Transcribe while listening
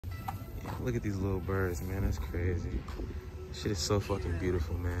Look at these little birds, man. That's crazy. This shit is so fucking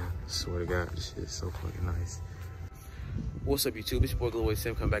beautiful, man. I swear to God, this shit is so fucking nice. What's up, YouTube? It's your boy Glowboy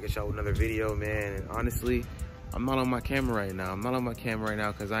Sim coming back at y'all with another video, man. And honestly, I'm not on my camera right now. I'm not on my camera right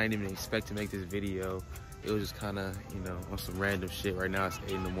now because I didn't even expect to make this video. It was just kind of, you know, on some random shit. Right now it's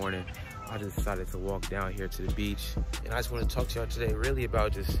 8 in the morning. I just decided to walk down here to the beach. And I just want to talk to y'all today really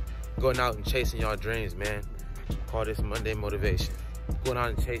about just going out and chasing y'all dreams, man. Call this Monday motivation. Going out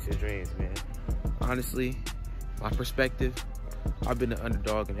and chase your dreams, man. Honestly, my perspective, I've been the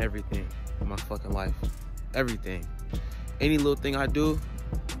underdog in everything in my fucking life. Everything. Any little thing I do,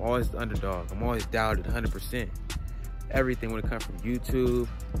 I'm always the underdog. I'm always doubted 100%. Everything when it comes from YouTube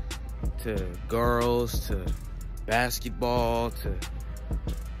to girls to basketball to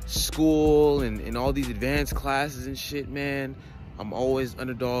school and all these advanced classes and shit, man. I'm always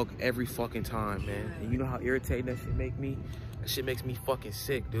underdog every fucking time, man. And you know how irritating that shit make me? That shit makes me fucking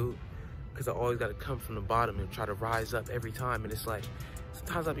sick, dude. Because I always gotta come from the bottom and try to rise up every time. And it's like,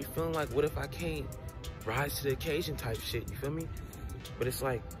 sometimes I be feeling like, what if I can't rise to the occasion type shit, you feel me? But it's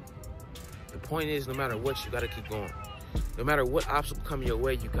like, the point is, no matter what, you gotta keep going. No matter what obstacle come your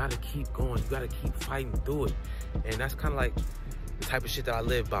way, you gotta keep going. You gotta keep fighting through it. And that's kind of like the type of shit that I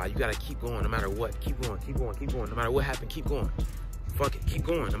live by. You gotta keep going no matter what. Keep going, keep going, keep going. No matter what happened, keep going. Fuck it, keep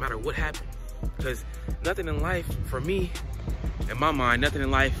going no matter what happened. Because nothing in life, for me, in my mind, nothing in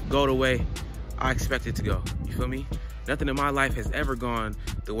life go the way I expect it to go. You feel me? Nothing in my life has ever gone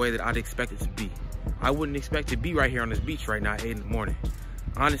the way that I'd expect it to be. I wouldn't expect to be right here on this beach right now at 8 in the morning.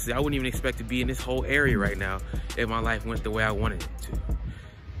 Honestly, I wouldn't even expect to be in this whole area right now if my life went the way I wanted it to.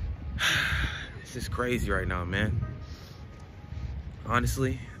 It's just crazy right now, man.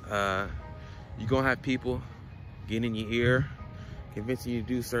 Honestly, you're gonna have people getting in your ear, convincing you to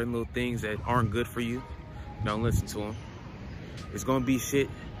do certain little things that aren't good for you. Don't listen to them. It's gonna be shit.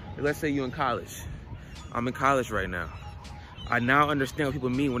 Let's say you're in college. I'm in college right now. I now understand what people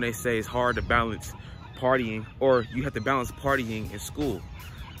mean when they say it's hard to balance partying, or you have to balance partying and school.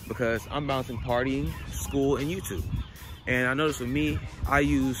 Because I'm balancing partying, school, and YouTube. And I notice with me, I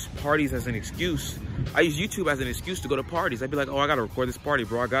use parties as an excuse. I use YouTube as an excuse to go to parties. I'd be like, oh, I gotta record this party,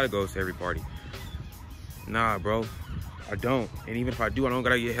 bro. I gotta go to every party. Nah, bro, I don't. And even if I do, I don't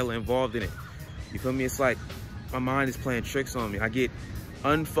gotta get hella involved in it. You feel me? It's like my mind is playing tricks on me. I get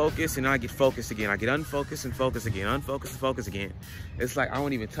unfocused and I get focused again. I get unfocused and focused again, unfocused and focused again. It's like I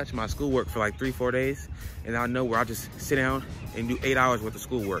won't even touch my schoolwork for like 3-4 days. And I know where I just sit down and do 8 hours worth of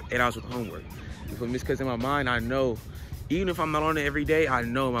schoolwork, 8 hours worth of homework. You feel me? It's because in my mind, I know, even if I'm not on it every day, I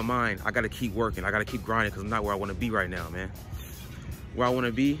know in my mind, I gotta keep working. I gotta keep grinding because I'm not where I wanna be right now, man. Where I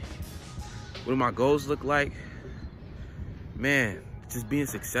wanna be, what do my goals look like? Man, just being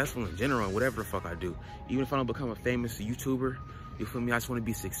successful in general and whatever the fuck I do. Even if I don't become a famous YouTuber, you feel me? I just want to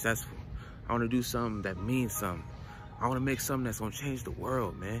be successful. I want to do something that means something. I want to make something that's going to change the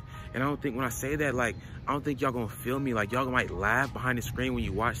world, man. And I don't think when I say that, like, I don't think y'all going to feel me. Like, y'all might laugh behind the screen when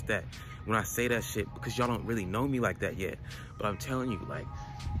you watch that, when I say that shit, because y'all don't really know me like that yet. But I'm telling you, like,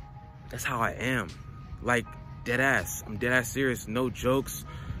 that's how I am. Like, dead ass. I'm dead ass serious. No jokes,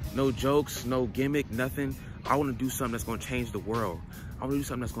 no gimmick, nothing. I want to do something that's going to change the world. I want to do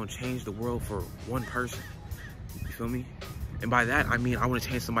something that's going to change the world for one person. You feel me? And by that, I mean I want to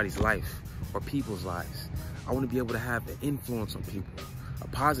change somebody's life or people's lives. I want to be able to have an influence on people, a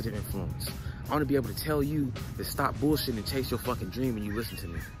positive influence. I want to be able to tell you to stop bullshitting and chase your fucking dream when you listen to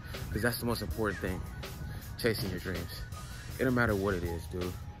me. Because that's the most important thing, chasing your dreams. It don't matter what it is, dude.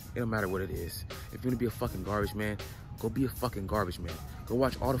 It don't matter what it is. If you want to be a fucking garbage man, go be a fucking garbage man. Go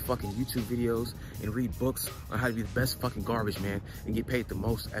watch all the fucking YouTube videos and read books on how to be the best fucking garbage man and get paid the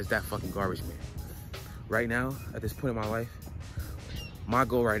most as that fucking garbage man. Right now, at this point in my life, my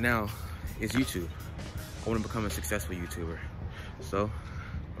goal right now is YouTube. I want to become a successful YouTuber. So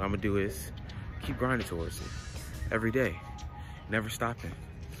what I'm gonna do is keep grinding towards it every day, never stopping.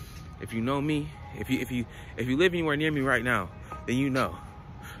 If you know me, if you live anywhere near me right now, then you know.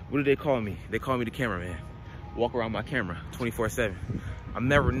 What do they call me? They call me the cameraman. Walk around my camera 24/7. I'm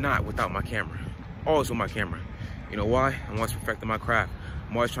never not without my camera. Always with my camera. You know why? I'm always perfecting my craft.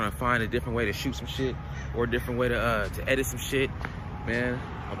 I'm always trying to find a different way to shoot some shit or a different way to edit some shit. Man,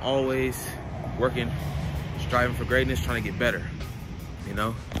 I'm always working, striving for greatness, trying to get better. You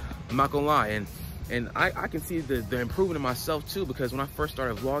know, I'm not gonna lie, and I can see the improvement in myself too, because when I first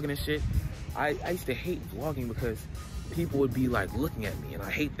started vlogging and shit, I used to hate vlogging because people would be like looking at me, and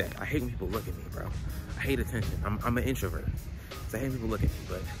I hate that. I hate when people look at me, bro. I hate attention. I'm an introvert, so I hate people look at me.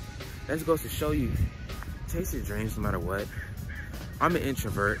 But that just goes to show you, chase your dreams no matter what. I'm an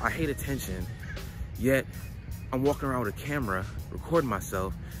introvert. I hate attention, yet I'm walking around with a camera, recording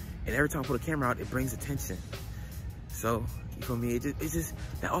myself, And every time I put a camera out, it brings attention. So, you feel me? It's just,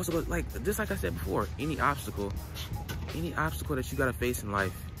 that also goes, like, just like I said before, any obstacle that you gotta face in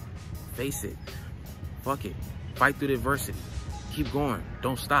life, face it. Fuck it. Fight through the adversity. Keep going.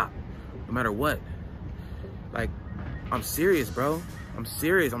 Don't stop. No matter what. Like, I'm serious, bro. I'm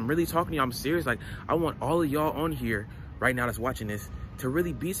serious. I'm really talking to you. I'm serious. Like, I want all of y'all on here right now that's watching this to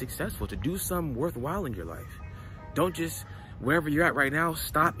really be successful, to do something worthwhile in your life. Don't just, wherever you're at right now,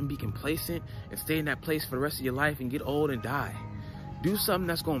 stop and be complacent and stay in that place for the rest of your life and get old and die. Do something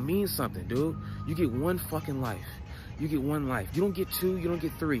that's gonna mean something, dude. You get one fucking life. You get one life. You don't get two, you don't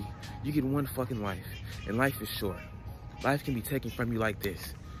get three. You get one fucking life. And life is short. Life can be taken from you like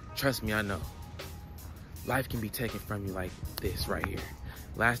this. Trust me, I know. Life can be taken from you like this right here.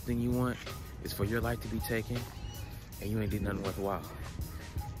 Last thing you want is for your life to be taken and you ain't did nothing worthwhile.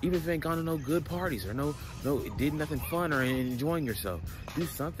 Even if you ain't gone to no good parties or no, did nothing fun or enjoying yourself. Do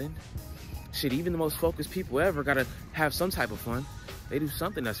something. Shit, even the most focused people ever gotta have some type of fun. They do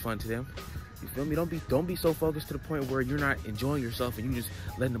something that's fun to them. You feel me? Don't be so focused to the point where you're not enjoying yourself and you just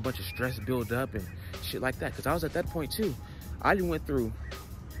letting a bunch of stress build up and shit like that. Cause I was at that point too. I done went through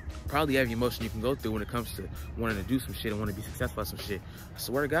probably every emotion you can go through when it comes to wanting to do some shit and want to be successful at some shit. I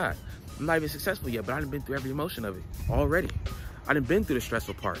swear to God, I'm not even successful yet, but I done been through every emotion of it already. I done been through the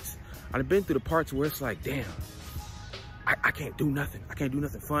stressful parts. I done been through the parts where it's like, damn, I can't do nothing. I can't do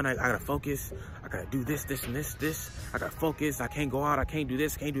nothing fun. I gotta focus. I gotta do this, and this. I gotta focus. I can't go out. I can't do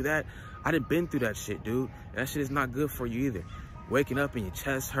this, can't do that. I done been through that shit, dude. And that shit is not good for you either. Waking up and your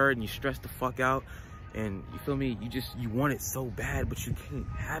chest hurt and you stressed the fuck out. And you feel me? You want it so bad, but you can't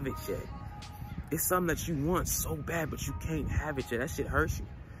have it yet. It's something that you want so bad, but you can't have it yet. That shit hurts you.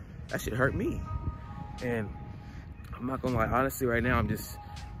 That shit hurt me. And I'm not gonna lie, honestly, right now, I'm just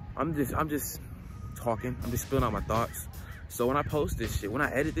talking. I'm just spilling out my thoughts. So when I post this shit, when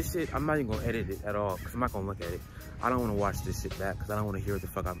I edit this shit, I'm not even gonna edit it at all, because I'm not gonna look at it. I don't wanna watch this shit back, because I don't wanna hear what the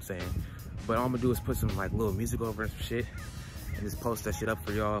fuck I'm saying. But all I'm gonna do is put some like little music over and some shit, and just post that shit up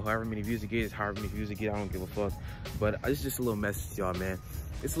for y'all. However many views it gets, however many views it gets, I don't give a fuck. But it's just a little message to y'all, man.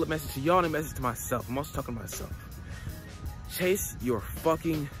 It's a little message to y'all and a message to myself. I'm also talking to myself. Chase your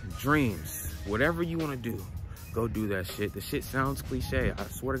fucking dreams. Whatever you wanna do, go do that shit. The shit sounds cliche. I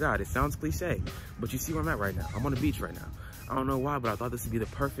swear to God, it sounds cliche. But you see where I'm at right now. I'm on the beach right now. I don't know why, but I thought this would be the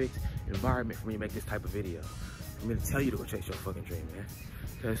perfect environment for me to make this type of video. I'm gonna tell you to go chase your fucking dream, man.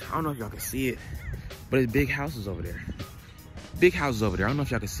 Because I don't know if y'all can see it, but it's big houses over there. Big houses over there. I don't know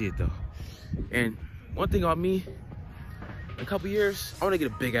if y'all can see it though. And one thing about me, in a couple years, I wanna get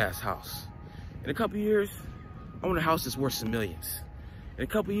a big ass house. In a couple years, I want a house that's worth some millions. In a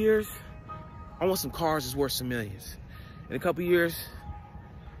couple years, I want some cars that's worth some millions. In a couple years,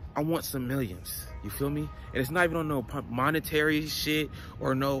 I want some millions. You feel me? And it's not even on no monetary shit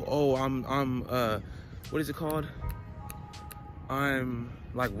or no, oh, I'm what is it called? I'm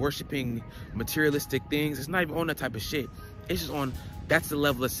like worshiping materialistic things. It's not even on that type of shit. It's just on, that's the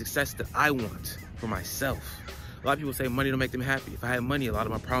level of success that I want for myself. A lot of people say money don't make them happy. If I had money, a lot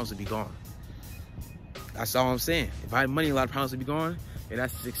of my problems would be gone. That's all I'm saying. If I had money, a lot of problems would be gone. And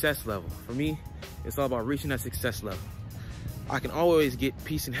that's the success level. For me, it's all about reaching that success level. I can always get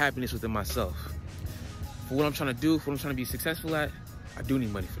peace and happiness within myself. For what I'm trying to do, for what I'm trying to be successful at, I do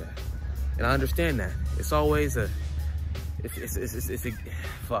need money for that. And I understand that. It's always a, it's a,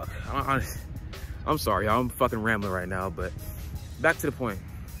 fuck. I'm sorry, y'all. I'm fucking rambling right now, but back to the point.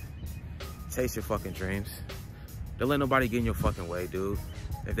 Chase your fucking dreams. Don't let nobody get in your fucking way, dude.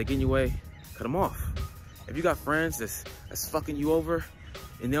 If they get in your way, cut them off. If you got friends that's fucking you over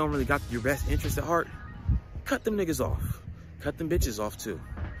and they don't really got your best interest at heart, cut them niggas off. Cut them bitches off too.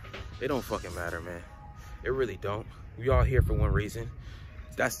 They don't fucking matter, man. It really don't. We all here for one reason.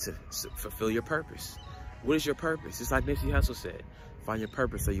 That's to fulfill your purpose. What is your purpose? It's like Nipsey Hussle said, find your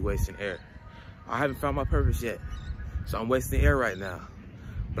purpose or you're wasting air. I haven't found my purpose yet, so I'm wasting air right now.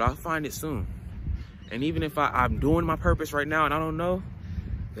 But I'll find it soon. And even if I'm doing my purpose right now and I don't know,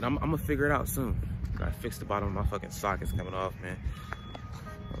 then I'm gonna figure it out soon. Gotta fix the bottom of my fucking sock. It's coming off, man.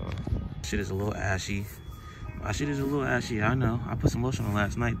 Shit is a little ashy. My shit is a little ashy, I know. I put some lotion on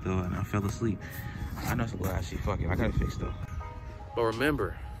last night though and I fell asleep. I know it's a little ashy, fuck it, I gotta fix though. But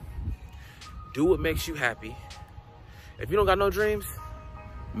remember, do what makes you happy. If you don't got no dreams,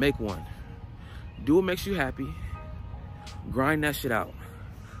 make one. Do what makes you happy. Grind that shit out.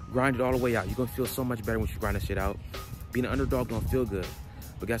 Grind it all the way out. You're gonna feel so much better once you grind that shit out. Being an underdog don't feel good.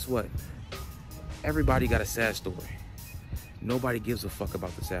 But guess what? Everybody got a sad story. Nobody gives a fuck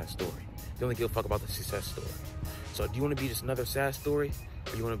about the sad story. They only give a fuck about the success story. So do you want to be just another sad story,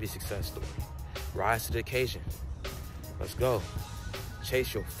 or you want to be a success story? Rise to the occasion. Let's go.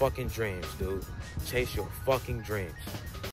 chase your fucking dreams, dude. Chase your fucking dreams.